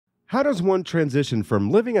How does one transition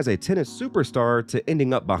from living as a tennis superstar to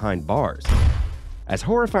ending up behind bars? As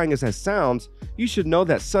horrifying as that sounds, you should know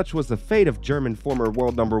that such was the fate of German former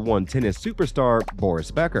world #1 tennis superstar Boris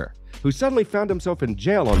Becker, who suddenly found himself in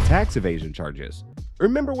jail on tax evasion charges.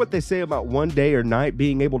 Remember what they say about one day or night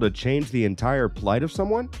being able to change the entire plight of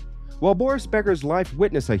someone? Well, Boris Becker's life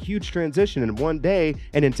witnessed a huge transition in one day,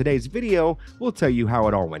 and in today's video, we'll tell you how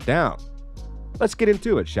it all went down. Let's get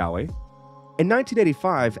into it, shall we? In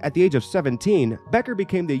 1985, at the age of 17, Becker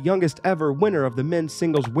became the youngest ever winner of the men's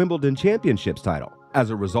singles Wimbledon championships title.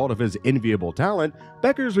 As a result of his enviable talent,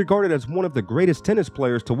 Becker is regarded as one of the greatest tennis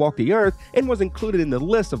players to walk the earth and was included in the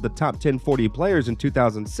list of the top 10 40 players in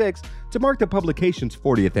 2006 to mark the publication's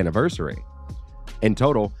 40th anniversary. In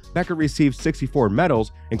total, Becker received 64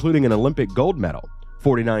 medals, including an Olympic gold medal.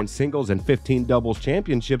 49 singles and 15 doubles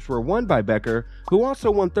championships were won by Becker, who also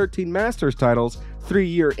won 13 Masters titles, 3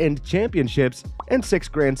 year-end championships, and 6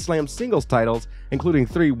 Grand Slam singles titles, including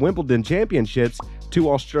 3 Wimbledon championships, 2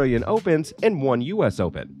 Australian Opens, and 1 US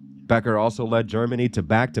Open. Becker also led Germany to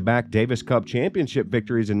back-to-back Davis Cup championship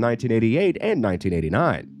victories in 1988 and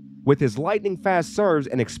 1989. With his lightning-fast serves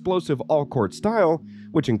and explosive all-court style,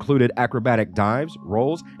 which included acrobatic dives,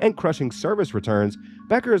 rolls, and crushing service returns,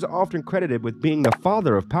 Becker is often credited with being the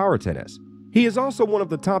father of power tennis. He is also one of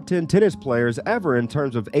the top 10 tennis players ever in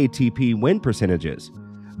terms of ATP win percentages.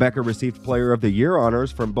 Becker received Player of the Year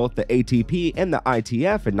honors from both the ATP and the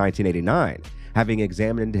ITF in 1989. Having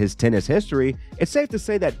examined his tennis history, it's safe to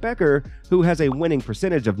say that Becker, who has a winning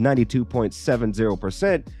percentage of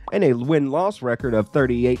 92.70% and a win-loss record of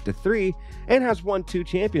 38-3 and has won 2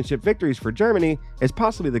 championship victories for Germany, is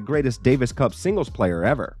possibly the greatest Davis Cup singles player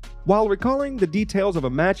ever. While recalling the details of a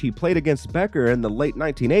match he played against Becker in the late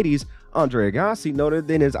 1980s, Andre Agassi noted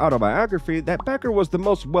in his autobiography that Becker was the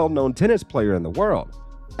most well-known tennis player in the world.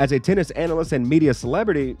 As a tennis analyst and media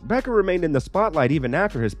celebrity, Becker remained in the spotlight even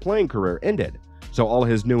after his playing career ended, so all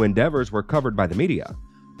his new endeavors were covered by the media.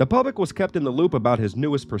 The public was kept in the loop about his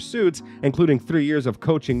newest pursuits, including 3 years of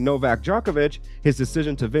coaching Novak Djokovic, his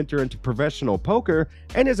decision to venture into professional poker,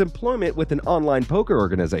 and his employment with an online poker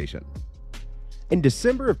organization. In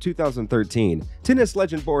December of 2013, tennis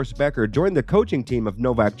legend Boris Becker joined the coaching team of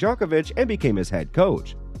Novak Djokovic and became his head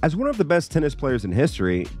coach. As one of the best tennis players in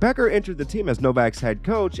history, Becker entered the team as Novak's head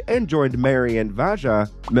coach and joined Marian Vaja,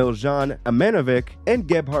 Miljan Amanovic, and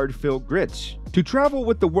Gebhard Filgrich to travel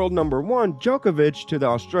with the world #1 Djokovic to the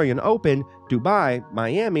Australian Open, Dubai,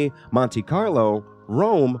 Miami, Monte Carlo,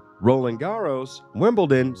 Rome, Roland Garros,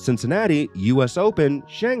 Wimbledon, Cincinnati, US Open,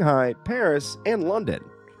 Shanghai, Paris, and London.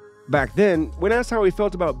 Back then, when asked how he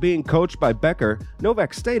felt about being coached by Becker,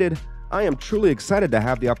 Novak stated, "I am truly excited to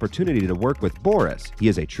have the opportunity to work with Boris. He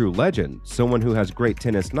is a true legend, someone who has great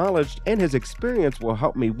tennis knowledge, and his experience will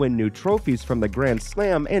help me win new trophies from the Grand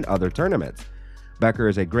Slam and other tournaments. Becker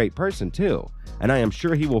is a great person too, and I am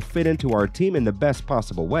sure he will fit into our team in the best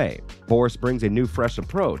possible way. Boris brings a new fresh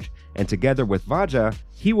approach, and together with Vaja,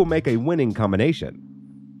 he will make a winning combination."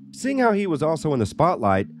 Seeing how he was also in the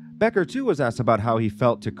spotlight, Becker too was asked about how he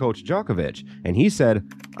felt to coach Djokovic, and he said,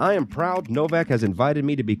 "I am proud Novak has invited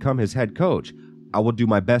me to become his head coach. I will do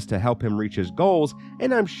my best to help him reach his goals,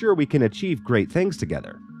 and I'm sure we can achieve great things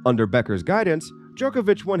together." Under Becker's guidance,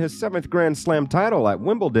 Djokovic won his 7th Grand Slam title at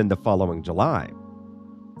Wimbledon the following July.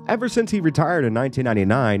 Ever since he retired in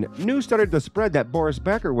 1999, news started to spread that Boris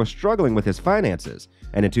Becker was struggling with his finances,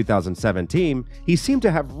 and in 2017, he seemed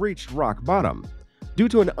to have reached rock bottom. Due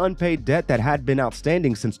to an unpaid debt that had been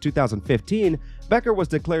outstanding since 2015, Becker was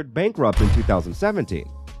declared bankrupt in 2017.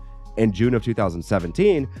 In June of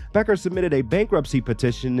 2017, Becker submitted a bankruptcy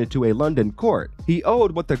petition to a London court. He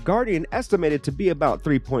owed what The Guardian estimated to be about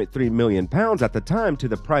 £3.3 million at the time to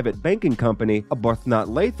the private banking company Arbuthnot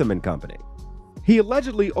Latham & Company. He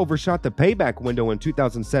allegedly overshot the payback window in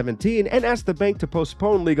 2017 and asked the bank to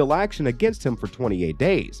postpone legal action against him for 28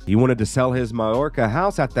 days. He wanted to sell his Mallorca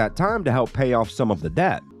house at that time to help pay off some of the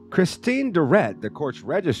debt. Christine Durrett, the court's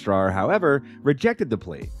registrar, however, rejected the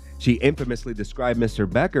plea. She infamously described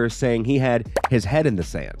Mr. Becker, saying he had his head in the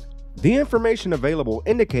sand. The information available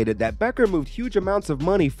indicated that Becker moved huge amounts of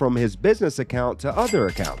money from his business account to other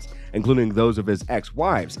accounts, including those of his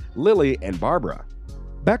ex-wives, Lily and Barbara.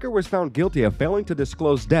 Becker was found guilty of failing to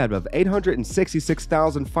disclose debt of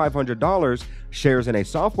 $866,500, shares in a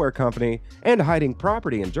software company, and hiding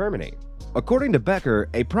property in Germany. According to Becker,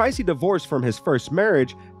 a pricey divorce from his first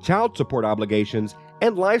marriage, child support obligations,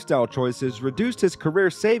 and lifestyle choices reduced his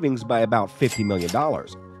career savings by about $50 million.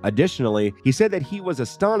 Additionally, he said that he was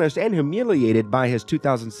astonished and humiliated by his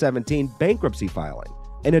 2017 bankruptcy filing.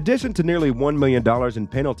 In addition to nearly $1 million in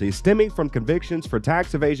penalties stemming from convictions for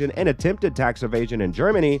tax evasion and attempted tax evasion in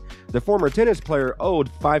Germany, the former tennis player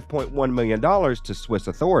owed $5.1 million to Swiss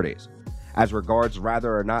authorities. As regards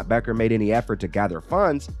whether or not Becker made any effort to gather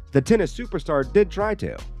funds, the tennis superstar did try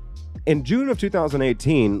to. In June of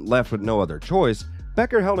 2018, left with no other choice,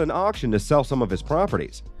 Becker held an auction to sell some of his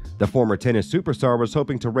properties. The former tennis superstar was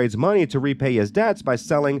hoping to raise money to repay his debts by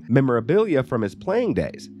selling memorabilia from his playing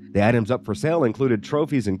days. The items up for sale included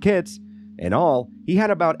trophies and kits. In all, he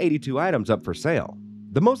had about 82 items up for sale.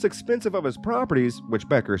 The most expensive of his properties, which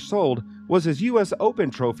Becker sold, was his US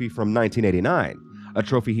Open trophy from 1989, a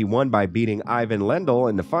trophy he won by beating Ivan Lendl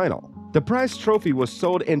in the final. The prized trophy was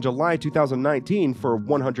sold in July 2019 for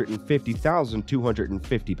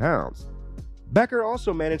 £150,250. Becker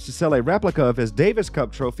also managed to sell a replica of his Davis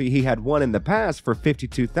Cup trophy he had won in the past for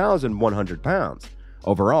 £52,100.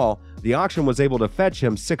 Overall, the auction was able to fetch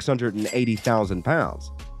him £680,000.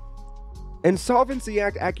 Insolvency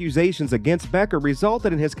Act accusations against Becker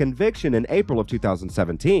resulted in his conviction in April of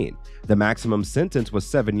 2017. The maximum sentence was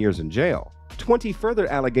 7 years in jail. 20 further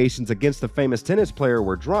allegations against the famous tennis player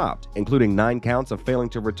were dropped, including 9 counts of failing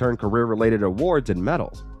to return career-related awards and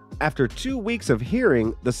medals. After 2 weeks of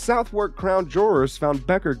hearing, the Southwark Crown jurors found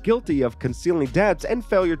Becker guilty of concealing debts and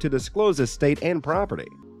failure to disclose estate and property.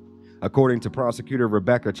 According to prosecutor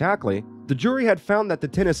Rebecca Chackley, the jury had found that the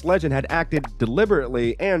tennis legend had acted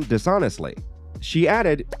deliberately and dishonestly. She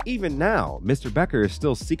added, "Even now, Mr. Becker is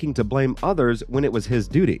still seeking to blame others when it was his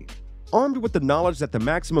duty." Armed with the knowledge that the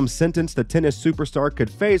maximum sentence the tennis superstar could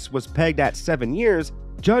face was pegged at 7 years,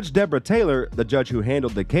 Judge Deborah Taylor, the judge who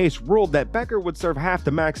handled the case, ruled that Becker would serve half the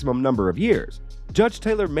maximum number of years. Judge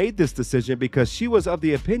Taylor made this decision because she was of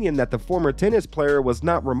the opinion that the former tennis player was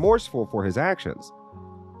not remorseful for his actions.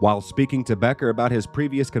 While speaking to Becker about his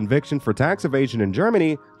previous conviction for tax evasion in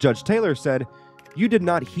Germany, Judge Taylor said, "You did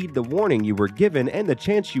not heed the warning you were given and the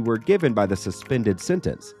chance you were given by the suspended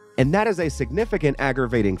sentence. And that is a significant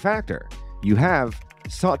aggravating factor. You have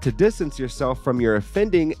sought to distance yourself from your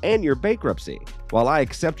offending and your bankruptcy. While I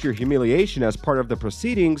accept your humiliation as part of the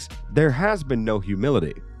proceedings, there has been no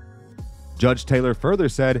humility." Judge Taylor further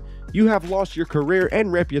said, "You have lost your career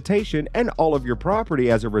and reputation and all of your property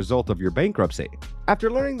as a result of your bankruptcy." After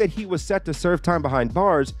learning that he was set to serve time behind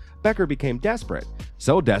bars, Becker became desperate,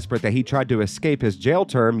 so desperate that he tried to escape his jail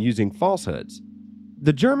term using falsehoods.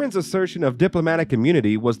 The Germans' assertion of diplomatic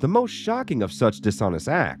immunity was the most shocking of such dishonest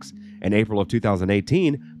acts. In April of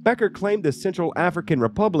 2018, Becker claimed the Central African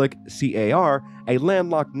Republic, CAR, a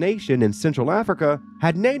landlocked nation in Central Africa,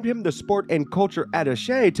 had named him the sport and culture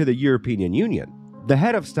attaché to the European Union. The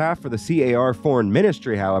head of staff for the CAR Foreign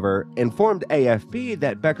Ministry, however, informed AFP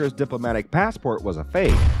that Becker's diplomatic passport was a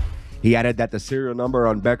fake. He added that the serial number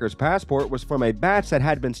on Becker's passport was from a batch that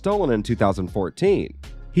had been stolen in 2014.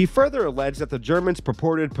 He further alleged that the Germans'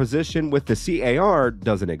 purported position with the CAR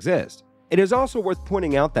doesn't exist. It is also worth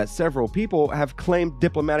pointing out that several people have claimed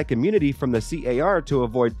diplomatic immunity from the CAR to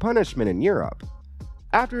avoid punishment in Europe.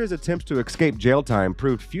 After his attempts to escape jail time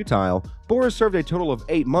proved futile, Boris served a total of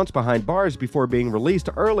 8 months behind bars before being released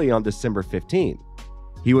early on December 15.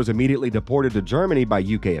 He was immediately deported to Germany by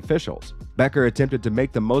UK officials. Becker attempted to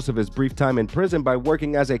make the most of his brief time in prison by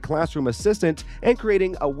working as a classroom assistant and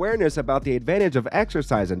creating awareness about the advantage of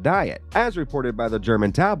exercise and diet, as reported by the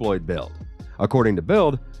German tabloid Bild. According to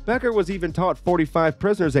Bild, Becker was even taught 45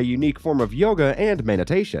 prisoners a unique form of yoga and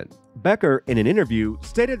meditation. Becker, in an interview,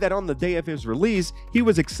 stated that on the day of his release, he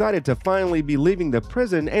was excited to finally be leaving the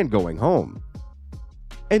prison and going home.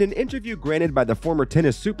 In an interview granted by the former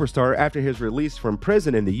tennis superstar after his release from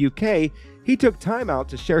prison in the UK, he took time out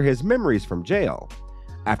to share his memories from jail.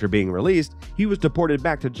 After being released, he was deported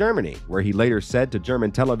back to Germany, where he later said to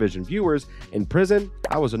German television viewers, "In prison,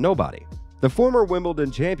 I was a nobody." The former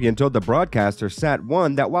Wimbledon champion told the broadcaster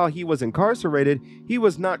Sat1 that while he was incarcerated, he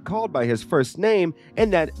was not called by his first name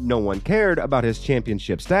and that no one cared about his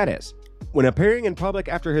championship status. When appearing in public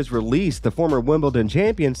after his release, the former Wimbledon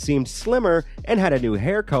champion seemed slimmer and had a new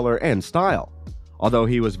hair color and style. Although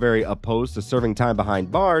he was very opposed to serving time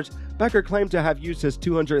behind bars, Becker claimed to have used his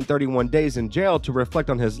 231 days in jail to reflect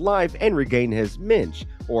on his life and regain his Mensch,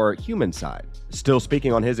 or human side. Still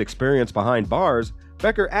speaking on his experience behind bars,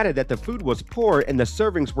 Becker added that the food was poor and the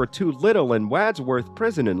servings were too little in Wadsworth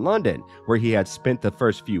Prison in London, where he had spent the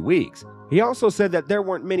first few weeks. He also said that there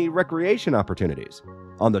weren't many recreation opportunities.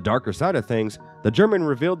 On the darker side of things, the German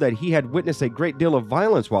revealed that he had witnessed a great deal of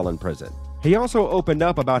violence while in prison. He also opened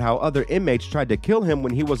up about how other inmates tried to kill him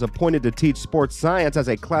when he was appointed to teach sports science as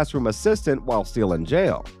a classroom assistant while still in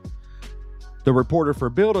jail. The reporter for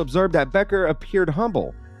Bild observed that Becker appeared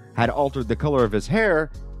humble, had altered the color of his hair,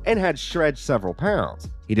 and had shred several pounds.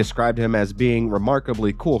 He described him as being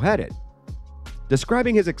remarkably cool-headed.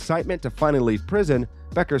 Describing his excitement to finally leave prison,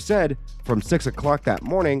 Becker said, "From 6 o'clock that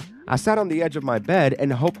morning, I sat on the edge of my bed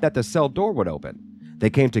and hoped that the cell door would open. They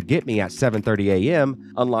came to get me at 7:30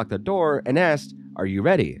 a.m., unlocked the door, and asked, 'Are you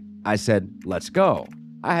ready?' I said, 'Let's go.'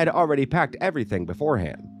 I had already packed everything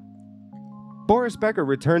beforehand." Boris Becker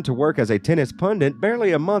returned to work as a tennis pundit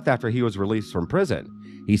barely a month after he was released from prison.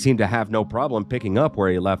 He seemed to have no problem picking up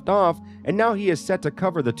where he left off, and now he is set to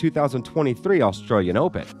cover the 2023 Australian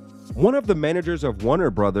Open. One of the managers of Warner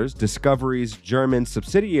Brothers, Discovery's German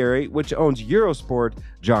subsidiary, which owns Eurosport,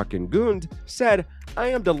 Jochen Gund, said, "I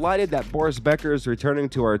am delighted that Boris Becker is returning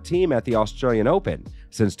to our team at the Australian Open.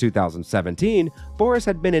 Since 2017, Boris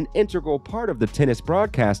had been an integral part of the tennis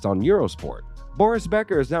broadcast on Eurosport. Boris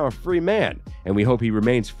Becker is now a free man, and we hope he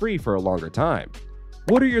remains free for a longer time."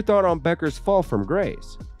 What are your thoughts on Becker's fall from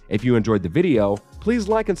grace? If you enjoyed the video, please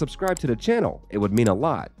like and subscribe to the channel. It would mean a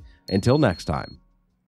lot. Until next time.